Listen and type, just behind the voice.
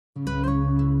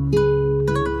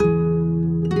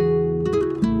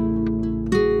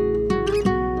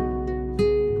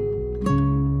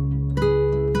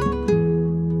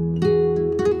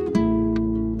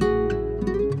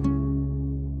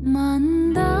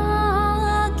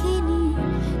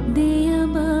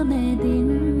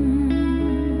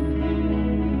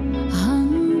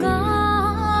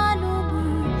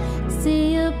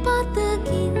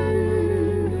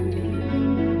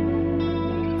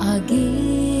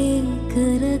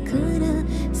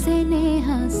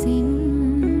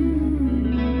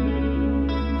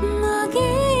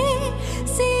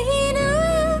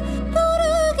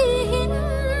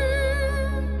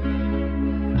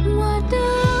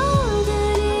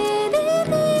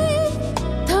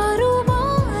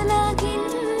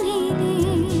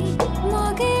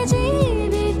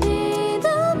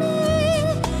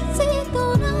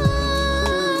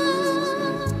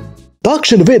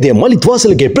තාක්ෂණ වේදය මලිත්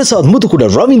වාසලගේ ප්‍රසාද් මුතුකුඩ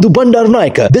රවින්දු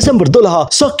බණ්ඩාරනායක දෙසැම්බර්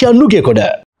 12 සක්‍යා නුගේකොඩ.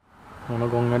 මොන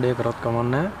ගොන් වැඩේ කරත්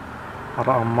කමන්නේ අර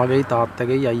අම්මගේ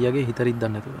තාත්තගේ අයියාගේ හිත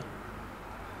රිද්දන්න නැතුව.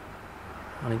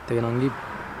 අනිත් එක නංගි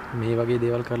මේ වගේ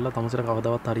දේවල් කරලා තමුසේට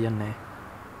කවදාවත් හරියන්නේ නැහැ.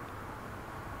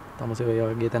 තමුසේ ඔය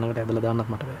වගේ තැනකට ඇදලා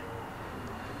දාන්නත් මට බෑ.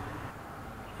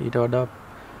 ඊට වඩා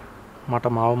මට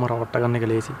මාවම රවට්ට ගන්න එක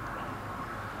ලේසි.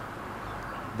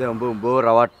 දැන් උඹ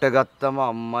රවට්ට ගත්තම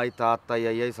අම්මයි තාත්තයි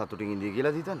අයියයි සතුටින් ඉඳී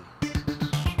කියලා හිතන්නේ.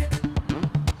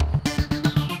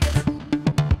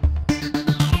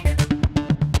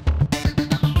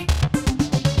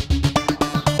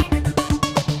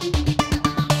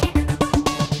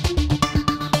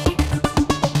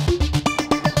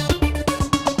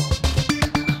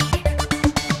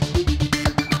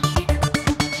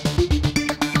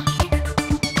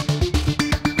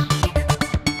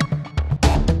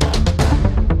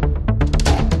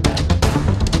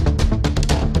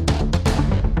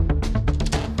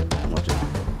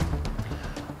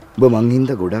 ඔබ මං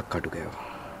හින්දා ගොඩක් කටු කෑවා.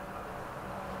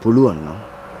 පුළුවන් නම්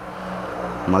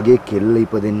මගේ කෙල්ල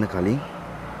ඉපදෙන්න කලින්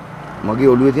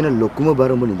මගේ ඔළුවේ තියෙන ලොකුම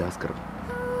බර උඹ නිදාස් කරපන්.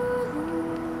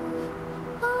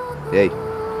 ඒයි.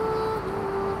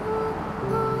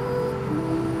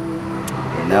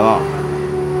 එනවා.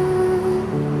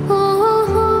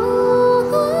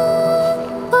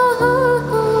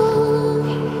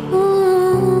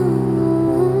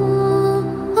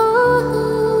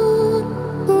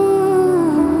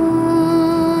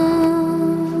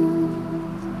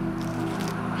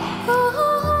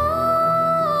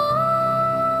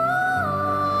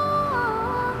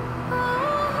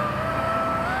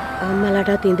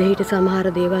 අම්මලටත් ඉඳ හිට සමහර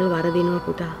දේවල් වරදිනවා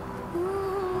පුතා.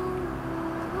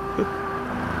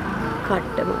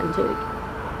 කට්ට මංජරි.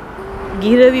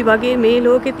 ගිරවි වගේ මේ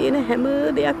ලෝකේ තියෙන හැම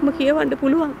දෙයක්ම කියවන්න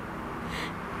පුළුවන්.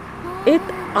 ඒත්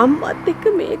අම්මත් එක්ක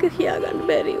මේක කියාගන්න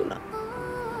බැරි වුණා.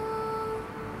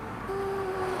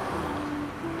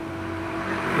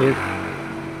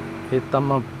 ඒත්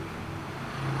අම්මා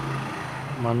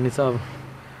මන් නිසා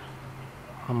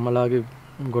අම්මලාගේ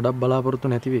ගොඩක් බලාපොරොත්තු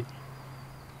නැති වෙයි.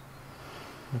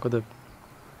 මොකද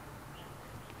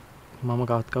මම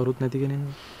කාත් කවුරුත් නැති කෙනෙක්.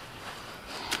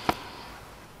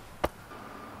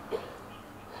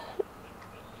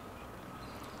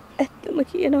 ඇත්තම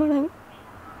කියනවා නම්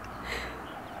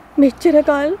මෙච්චර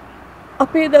කාල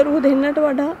අපේ දරුවෝ දෙන්නට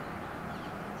වඩා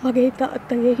මගේ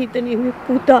තාත්තගේ හිත නිවි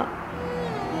පුතා.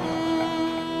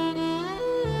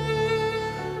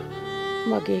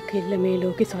 මගේ කෙල්ල මේ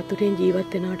ලෝකේ සතුටෙන්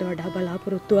ජීවත් වෙනාට වඩා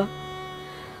බලාපොරොත්තුවක්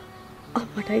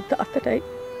අම්මටයි තාත්තටයි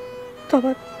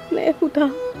තවත් නෑ පුතා.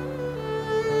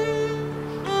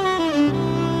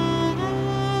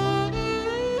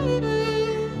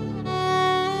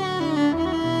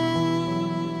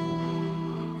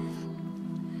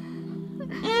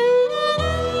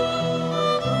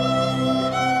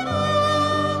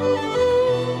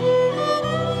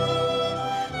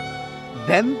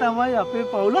 දැන් තමයි අපේ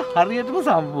පවුල හරියටම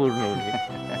සම්පූර්ණ වුනේ.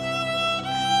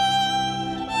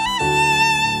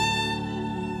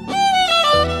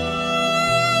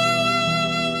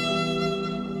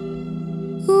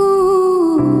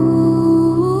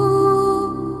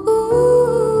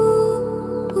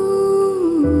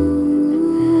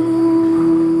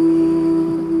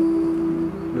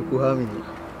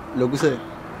 ලොකු සර්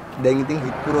දැන් ඉතින්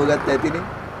හිත පුරව ගත්ත ඇතිනේ.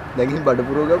 දැන් ඉතින් බඩ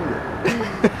පුරව ගමුද?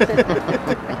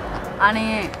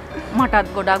 අනේ මටත්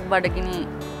ගොඩක් බඩගිනි.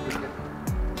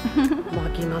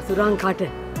 මගේ මසුරංකාට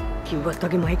කිව්වත්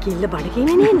වගේ මයි කිල්ල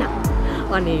බඩගින්නේ නේන්න.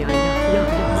 අනේ අයියා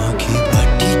මගේ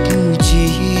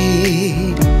පටිච්චේ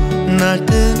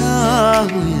නටනා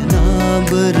හොයනා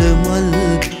බරමල්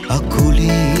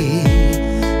අකුලේ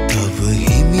තව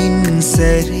හිමින්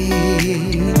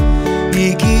සැරේ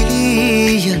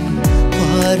නිගිලියන්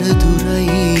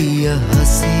පාරදුරයි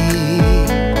හසේ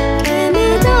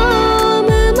කැමදාම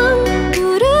මං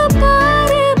දුර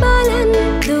පාර බලන්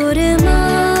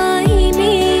දුරමයි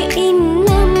මේ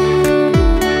ඉන්නම්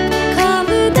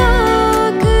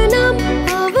කවදාක නම්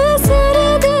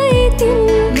අවසරද ඉතින්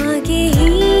මගේ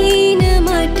හීන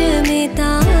මට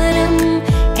මෙතරම්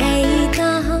ඇයි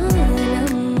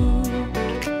තහනම්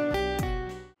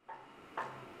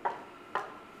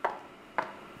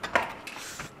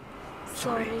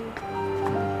sorry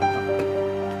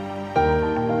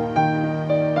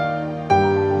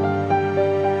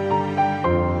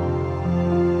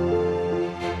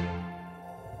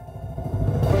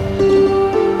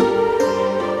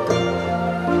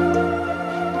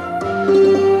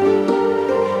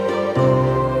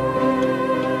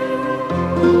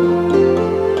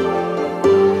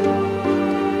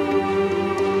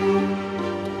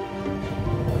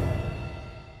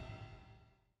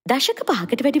දශක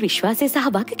 5කට වැඩි විශ්වාසය සහ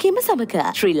වගකීම සමග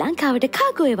ශ්‍රී ලංකාවට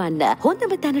කාගෝ එවන්න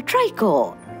හොඳම තැන ට්‍රයිකෝ.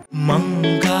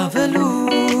 මංගවලු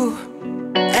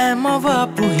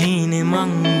ඇමවපු හීනේ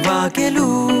මං වාගෙලු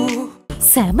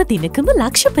සෑම දිනකම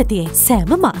ලක්ෂපතියේ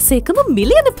සෑම මාසයකම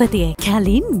මිලියනපතියේ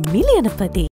කැලින්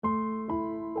මිලියනපති.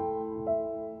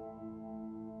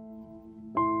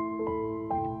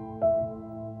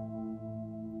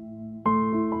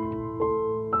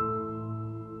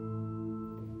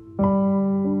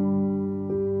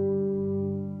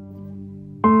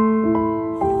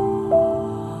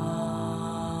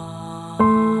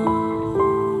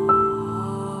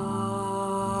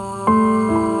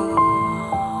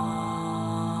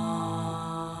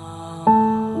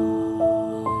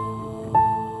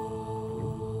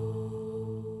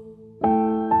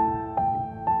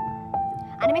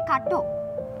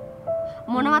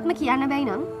 මොනවත්ම කියන්න බැයි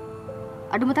නම්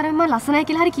අඩුම තරමේ මම ලස්සනයි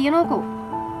කියලා හරි කියනෝකෝ.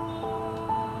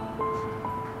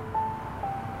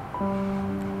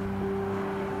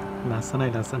 ලස්සනයි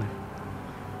ලස්සනයි.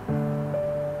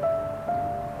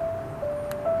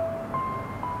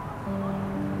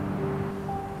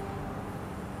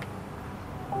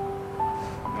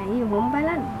 ඇයි මොම්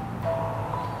බලන්න?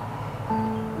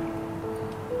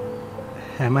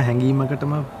 හැම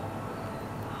හැඟීමකටම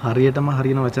හරියටම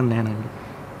හරියන වචන නැහැ නංගි.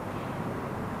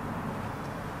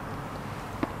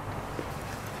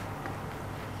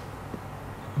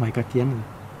 මයික කියන්නේ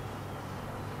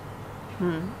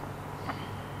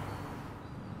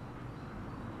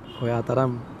ඔයා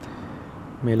තරම්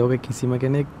මේ ලෝකෙ කිසිම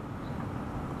කෙනෙක්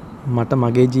මට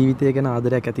මගේ ජීවිතය ගැන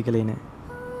ආදරයක් ඇති කළේ නැහැ.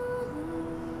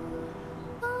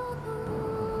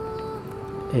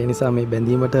 ඒ නිසා මේ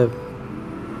බැඳීමට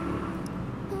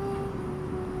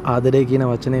ආදරය කියන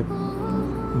වචනේ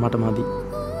මට මදි.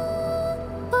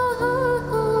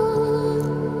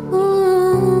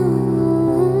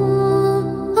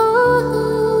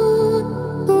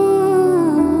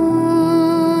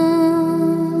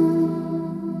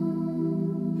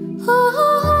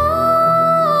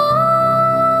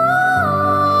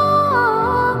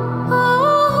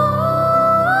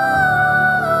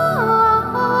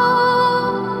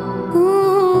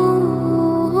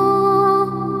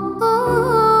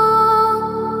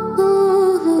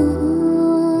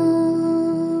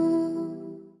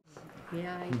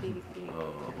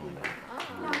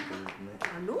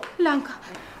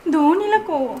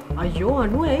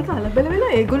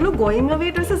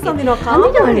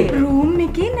 රූම්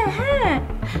එකේ නැහැ.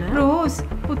 රෝස්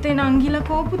පුතේ නංගිලා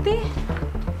කෝ පුතේ?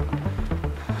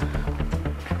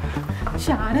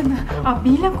 ශාරද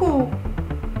අබීලා කෝ?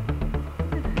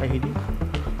 ඇහිදි.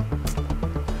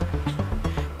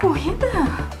 කොහෙද?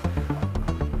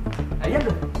 අයියද?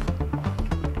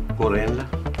 කොරෙන්ලා.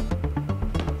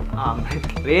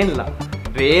 රේන්ලා.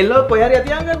 රේන්ලා කොහරි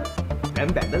අතියන් ගන්න. දැන්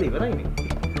බැඳලා ඉවරයිනේ.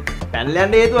 පැනලා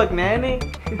යන්න හේතුවක් නැහැනේ.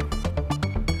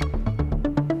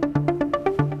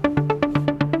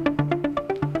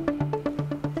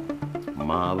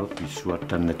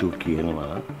 පිස්සුවට්ටන්න නැතුව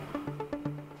කියනවා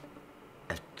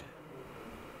ඇත්ත.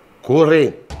 කෝරේ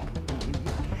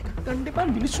ගන්න එපා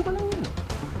මිනිස්සු බලන් ඉන්නවා.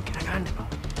 කියලා ගන්න එපා.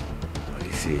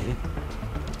 පොලිසිය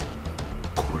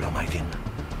කෝලමයි දෙන්න.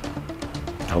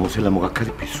 තමුසෙලා මොකක්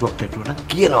හරි පිස්සුවක් ඇතුළට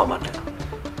කියනවා මට.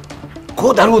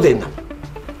 කෝ දරුවෝ දෙන්න.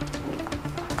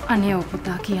 අනේ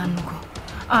ඔපුතා කියන්නකෝ.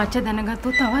 ආච්ච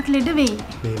දැනගත්තොත් තවත් ලෙඩ වෙයි.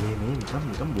 මේ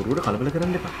නිකම් බොරුවට කලබල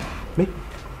කරන්න එපා. මේ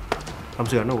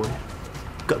තමුසෙ ගන්න ඕනේ.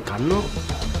 ගන්නෝ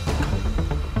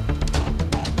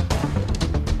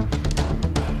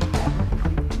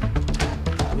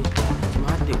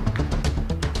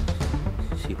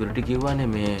සිකියුරිටි කිව්වනේ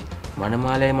මේ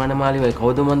මනමාලේ වයි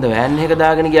කවුද මන්ද වෑන් එක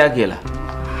දාගෙන ගියා කියලා.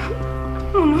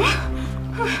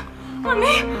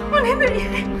 අනේ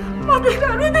දෙන්නේ මගේ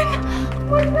දරුවා දෙන්න.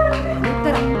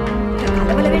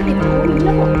 කලබල වෙන්න එපා.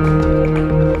 ඉන්නකෝ.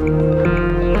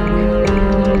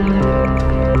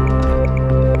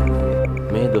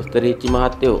 උත්තරීච්චි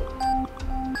මහත්තයෝ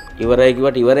ඉවරයි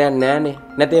කිව්වට ඉවරයක් නෑනේ.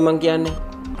 නැතේ මං කියන්නේ.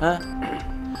 හා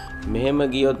මෙහෙම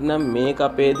ගියොත් නම් මේ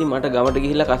කපේදී මට ගමට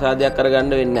ගිහිල්ලා කසාදයක්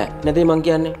කරගන්න වෙන්නේ නෑ. නැතේ මං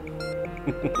කියන්නේ.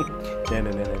 නෑ.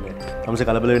 තමසේ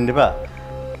කලබල වෙන්න එපා.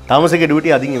 තාමසේගේ ඩියුටි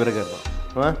අදින් ඉවර කරනවා.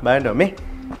 හා බයන්න මේ.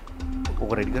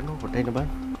 ඔක රෙඩි කරනවා පොඩ්ඩක් ඉන්න බලන්න.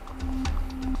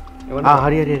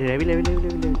 හරි ඇවිල්ලා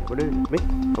පොඩ්ඩක් මේ.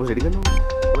 ඔක රෙඩි කරනවා.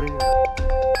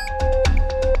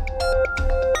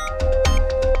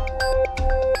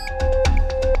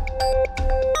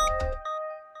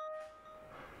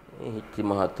 හිච්චි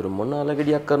මහතුරු මොන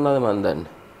අලගඩියක් කරනවද මන් දන්නේ.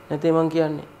 නැතේ මං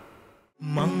කියන්නේ.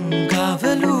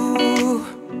 මංගවලු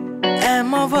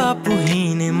ඇමවපු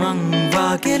හීනේ මං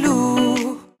වාගෙලු.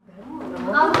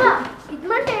 අම්මා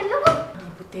ඉක්මනට එන්නකෝ.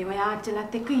 පුතේ මම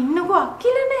ආච්චලත් එක්ක ඉන්නකෝ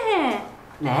අක්කිල නැහැ.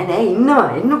 නෑ ඉන්නවා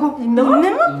එන්නකෝ.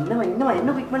 ඉන්නවා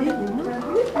ඉක්මනට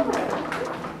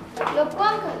ලොකු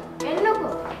අංකල්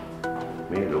එන්නකෝ.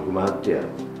 මේ ලොකු මහත්තයා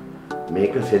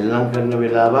මේක සෙල්ලම් කරන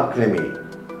වෙලාවක් නෙමෙයි.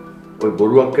 ඔය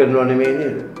බොරුවක් කරනව නෙමෙයි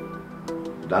නේද?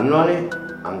 දන්නවනේ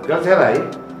අංකල් සරයි.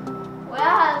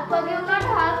 ඔයා හල්ප් වගේ උනාට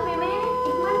හල්ප් නෙමෙයි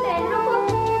ඉක්මනට එන්නකෝ.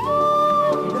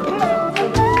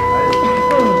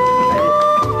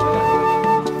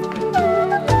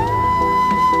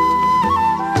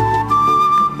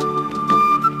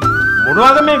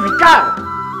 මොනවද මේ විකාර?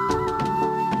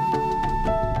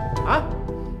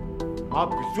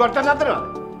 පිස්සුවට නතරද?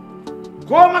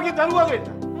 කොහමගේ දරුවා වෙන්න?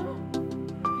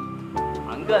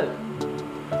 අංකල්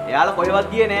එයාලා කොහෙවත්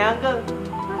ගියේ නෑ අංකල්.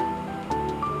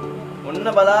 ඔන්න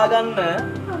බලාගන්න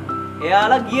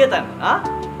එයාලා ගිය තැන.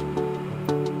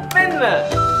 මෙන්න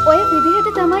ඔය විදිහට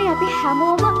තමයි අපි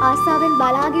හැමෝම ආසාවෙන්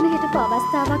බලාගෙන හිටපු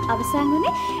අවස්ථාවක් අවසන්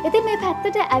වුණේ. ඉතින් මේ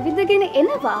පැත්තට ඇවිදගෙන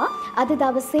එනවා අද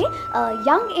දවසේ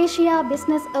Young Asia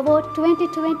Business Award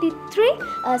 2023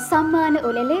 සම්මාන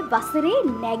උළෙලේ වසරේ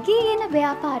නැගී එන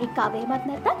ව්‍යාපාරිකාව එහෙමත්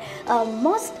නැත්නම්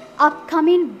most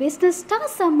upcoming business star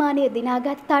සම්මානය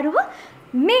දිනාගත් තරුව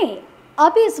මේ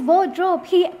Abhi's Wardrobe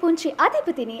හි පුංචි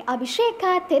අධිපතිනි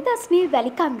අභිෂේකා තෙදස්නී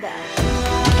වැලිකන්ද.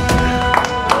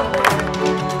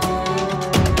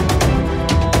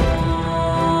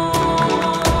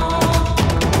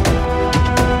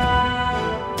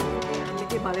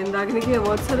 දාගෙනගේ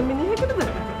අවෝඩ් සෙරමනි එකටද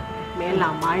මේ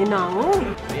ළමයි නම්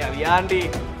මේ අවියාන්ටි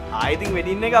ආයිතින්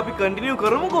වෙඩින් එක අපි කන්ටිනියු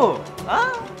කරමුකෝ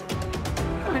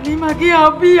අනේ මගේ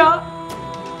අබියා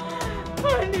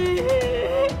අනේ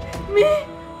මේ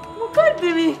මොකද්ද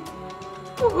මේ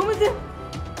කොහොමද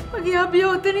මගේ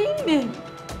අබියා උතන ඉන්නේ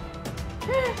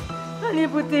අනේ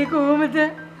පුතේ කොහොමද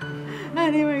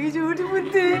අනේ මගේ චූටි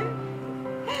පුතේ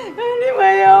අනේ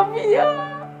මගේ අබියා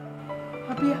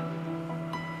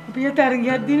අපිය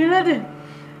තරගයක් දිනනද?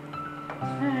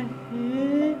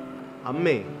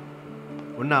 අම්මේ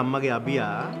ඔන්න අම්මගේ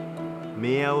අබියා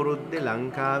මේ අවුරුද්දේ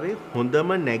ලංකාවේ හොඳම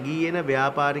නැගී එන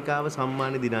ව්‍යාපාරිකාව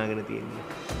සම්මානෙ දිනාගෙන තියෙන්නේ.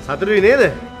 සතුටුයි නේද?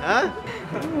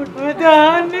 මොකද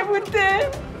අනේ පුතේ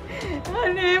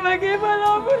අනේ මගේ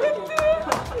බලාපොරොත්තු.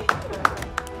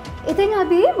 ඉතින්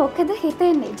අපි මොකද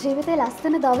හිතෙන්නේ ජීවිතේ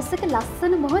ලස්සන දවසක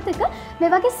ලස්සන මොහොතක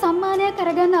මේ වගේ සම්මානයක්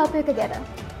අරගන්න ආපු එක ගැන?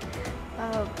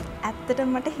 ඇත්තට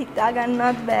මට හිතා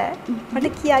ගන්නවත් බෑ. මට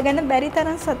කියාගන්න බැරි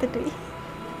තරම් සතුටුයි.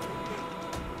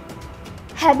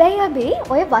 හැබැයි අපි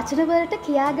ඔය වචන වලට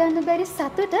කියාගන්න බැරි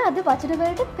සතුට අද වචන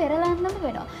වලට පෙරලන්නම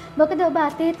වෙනවා. මොකද ඔබ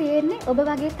අතේ තියෙන්නේ ඔබ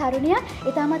වගේ තරුණියක්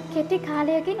ඊටමත් කෙටි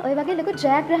කාලයකින් ඔය වගේ ලොකු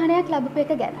ජයග්‍රහණයක් ලැබපු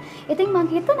එක ගැන. ඉතින් මම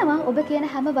හිතනවා ඔබ කියන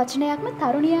හැම වචනයක්ම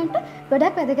තරුණියන්ට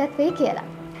ගොඩක් වැදගත් වෙයි කියලා.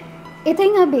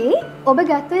 ඉතින් අපි ඔබ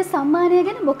ගත්ත ඔය සම්මානය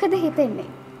ගැන මොකද හිතෙන්නේ?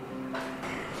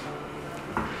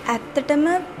 ඇත්තටම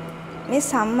මේ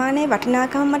සම්මානයේ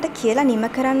වටිනාකම මට කියලා නිම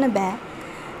කරන්න බෑ.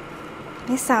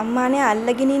 මේ සම්මානය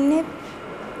අල්ලගෙන ඉන්නේ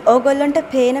ඕගොල්ලන්ට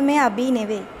පේන මේ අබී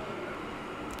නෙවෙයි.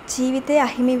 ජීවිතේ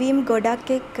අහිමිවීම් ගොඩක්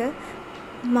එක්ක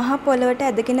මහ පොළවට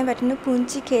ඇදගෙන වැටෙන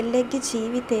පුංචි කෙල්ලෙක්ගේ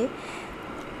ජීවිතේ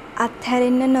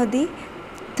අත්හැරෙන්න නොදී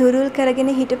තුරුල්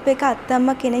කරගෙන හිටපු එක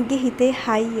අත්තම්මා කෙනෙක්ගේ හිතේ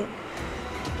හයිය.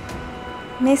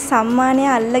 මේ සම්මානය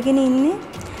අල්ලගෙන ඉන්නේ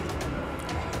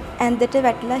ඇඳට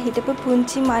වැටලා හිටපු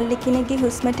පුංචි මල්ලි කෙනෙක්ගේ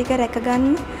හුස්ම ටික රැකගන්න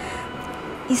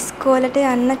ඉස්කෝලට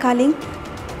යන්න කලින්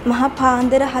මහා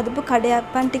පාන්දර හදපු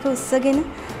කඩයක්පන් ටික උස්සගෙන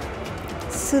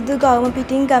සුදු ගවුම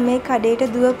පිටින් ගමේ කඩේට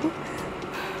දුවපු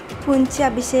පුංචි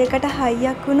අභිෂේකට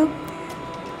හයියක් වුණු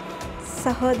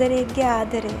සහෝදරයෙක්ගේ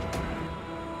ආදරය.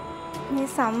 මේ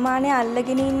සම්මානය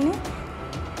අල්ලගෙන ඉන්නේ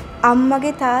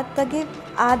අම්මගේ තාත්තගේ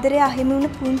ආදරය අහිමි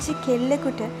වුණ පුංචි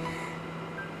කෙල්ලෙකුට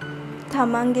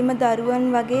තමන්ගේම දරුවන්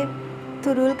වගේ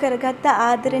තුරුල් කරගත්ත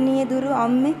ආදරණීය දුරු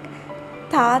අම්මෙක්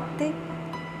තාත්තෙක්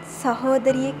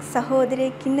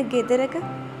සහෝදරියෙක් ඉන්න ගෙදරක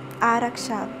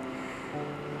ආරක්ෂාව.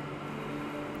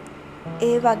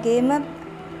 ඒ වගේම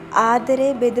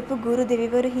ආදරේ බෙදපු ගුරු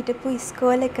දෙවිවරු හිටපු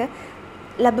ඉස්කෝලේක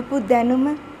ලැබපු දැනුම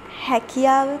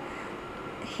හැකියාව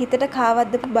හිතට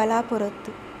කාවද්දපු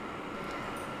බලාපොරොත්තු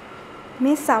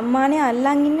මේ සම්මානය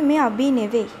අල්ලන් ඉන්න මේ අබී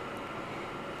නෙවෙයි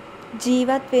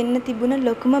ජීවත් වෙන්න තිබුණ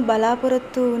ලොකුම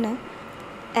බලාපොරොත්තු වුණ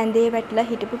ඇඳේ වැටලා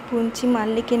හිටපු පුංචි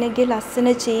මල්ලි කෙනෙක්ගේ ලස්සන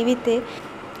ජීවිතේ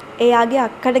එයාගේ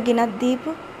අක්කට ගෙනත්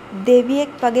දීපු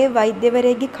දෙවියෙක් වගේ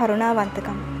වෛද්‍යවරයෙක්ගේ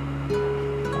කරුණාවන්තකම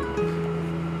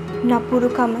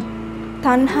නපුරුකම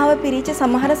තණ්හාව පිරිච්ච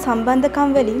සමහර සම්බන්ධකම්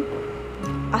වලින්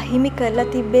අහිමි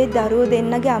කරලා තිබ්බේ දරුවෝ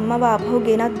දෙන්නගේ අම්මව ආපහු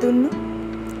ගෙනත් දුන්නු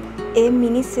ඒ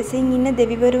මිනිස් සෙසින් ඉන්න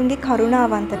දෙවිවරුන්ගේ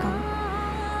කරුණාවන්තකම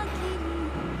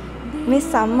මේ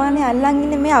සම්මානය අල්ලන්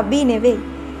ඉන්නේ මේ අබී නෙවෙයි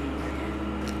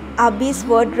අබීස්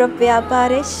වෝඩ්‍රොප්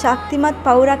ව්‍යාපාරයේ ශක්තිමත්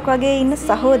පවුරක් වගේ ඉන්න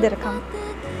සහෝදරකම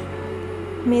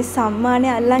මේ සම්මානය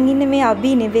අල්ලන් ඉන්නේ මේ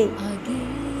අබී නෙවෙයි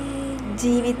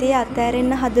ජීවිතයේ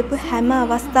අතෑරෙන්න හදපු හැම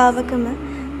අවස්ථාවකම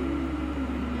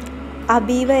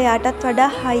අබීව එයාටත් වඩා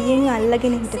හයියෙන්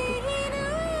අල්ලගෙන හිටපු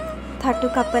තටු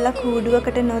කපලා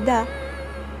කූඩුවකට නොදා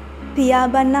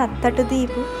පියාඹන්න අත්තට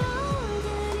දීපු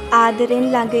ආදරෙන්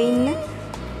ළඟ ඉන්න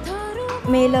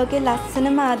මේ ලෝකේ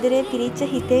ලස්සනම ආදරේ පිරිච්ච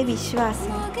හිතේ විශ්වාසය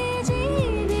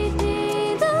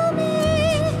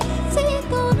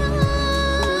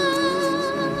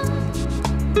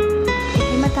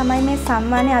එහෙම තමයි මේ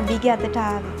සම්මානය අබීගේ අතට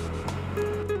ආවේ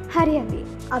හරි අබී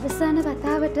අවසාන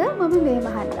වතාවට මම මේ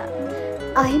මහල්ලා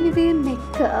අහිමිවීම්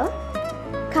එක්ක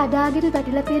කඩාගෙන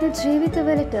වැටිලා තියෙන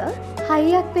ජීවිතවලට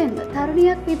හයියක් වෙන්න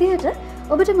තරුණියක් විදියට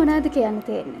ඔබට මොනවද කියන්න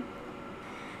තියෙන්නේ?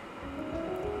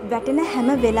 වැටෙන හැම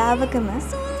වෙලාවකම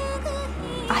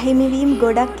අහිමිවීම්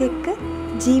ගොඩක් එක්ක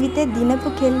ජීවිතේ දිනපු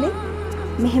කෙල්ලේ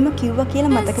මෙහෙම කිව්වා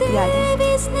කියලා මතක තියාගන්න.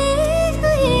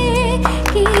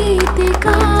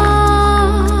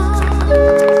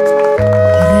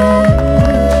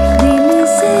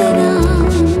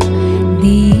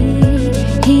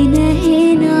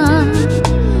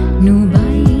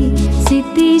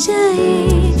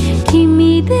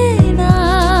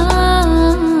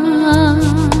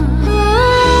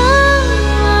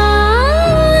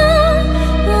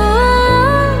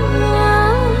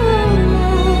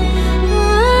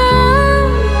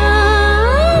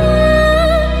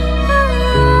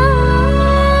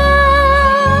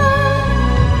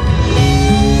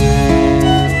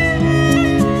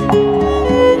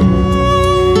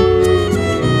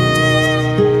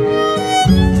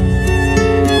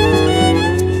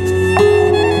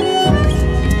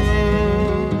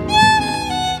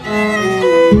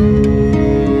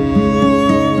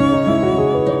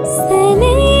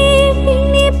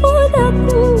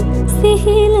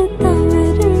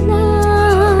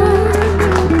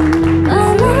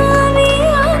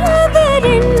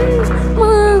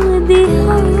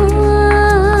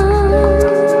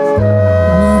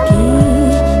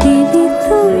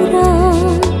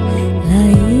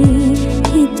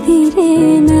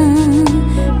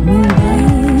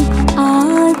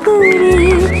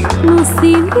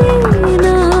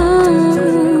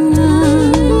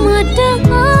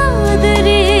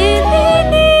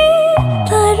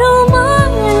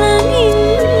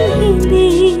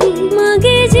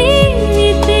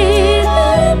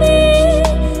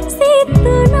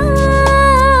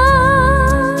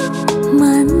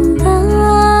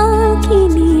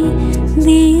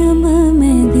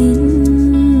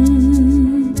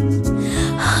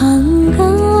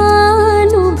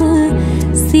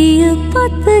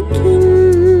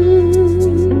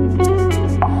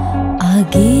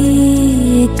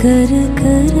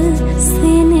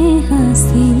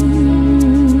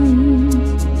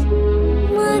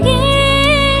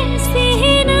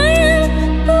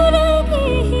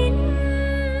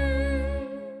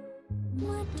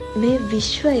 මේ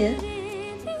විශ්වය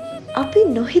අපි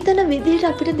නොහිතන විදිහට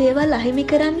අපිට දේවල් අහිමි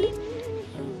කරන්නේ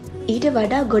ඊට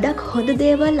වඩා ගොඩක් හොඳ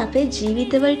දේවල් අපේ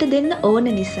ජීවිතවලට දෙන්න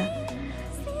ඕන නිසා.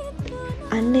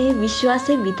 අන්න ඒ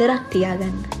විශ්වාසය විතරක්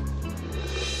තියාගන්න.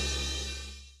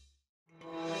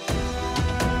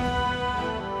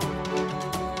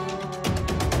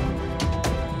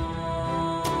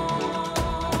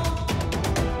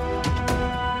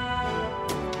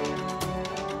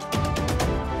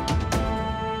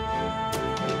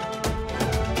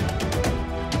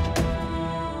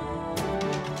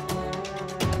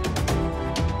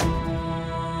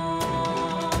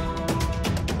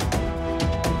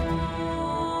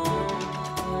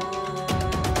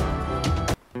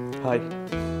 Hi.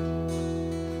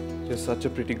 You're such a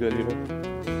pretty girl, you know.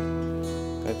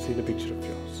 I've seen a picture of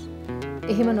yours.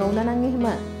 එහෙම නොවුනා නම් එහෙම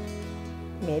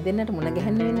මේ දෙන්නට මුණ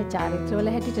ගැහෙන්න වෙන චාරිත්‍රවල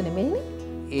හැටියට නෙමෙයිනේ.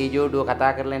 ඒ ජෝඩුව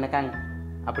කතා කරලා එනකන්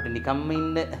අපිට නිකම්ම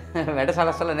ඉන්න වැඩ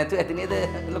සලස්සලා නැතුව ඇති නේද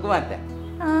ලොකු මහත්තයා?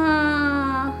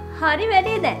 හරි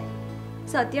වැඩේ දැන්.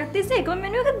 සතියක් තිස්සේ එකම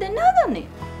මෙනු එක දෙන්න හදන්නේ.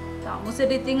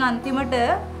 තාමුසෙට ඉතින් අන්තිමට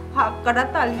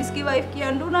හක්කටත් අල්විස්ගේ වයිෆ්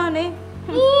කියන්න උනානේ.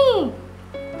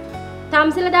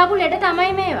 තාම්සලා දාපු ලෙඩ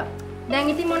තමයි මේවා.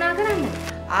 දැන් ඉතින් මොනා කරන්නද?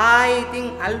 ආයි ඉතින්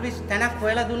අල්විස් තැනක්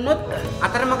හොයලා දුන්නොත්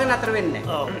අතරමඟ නතර වෙන්නේ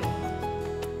නැහැ.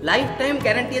 ලයිෆ් ටයිම්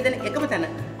ගැරන්ටි දෙන එකම තැන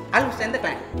අල්විස් and the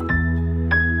client.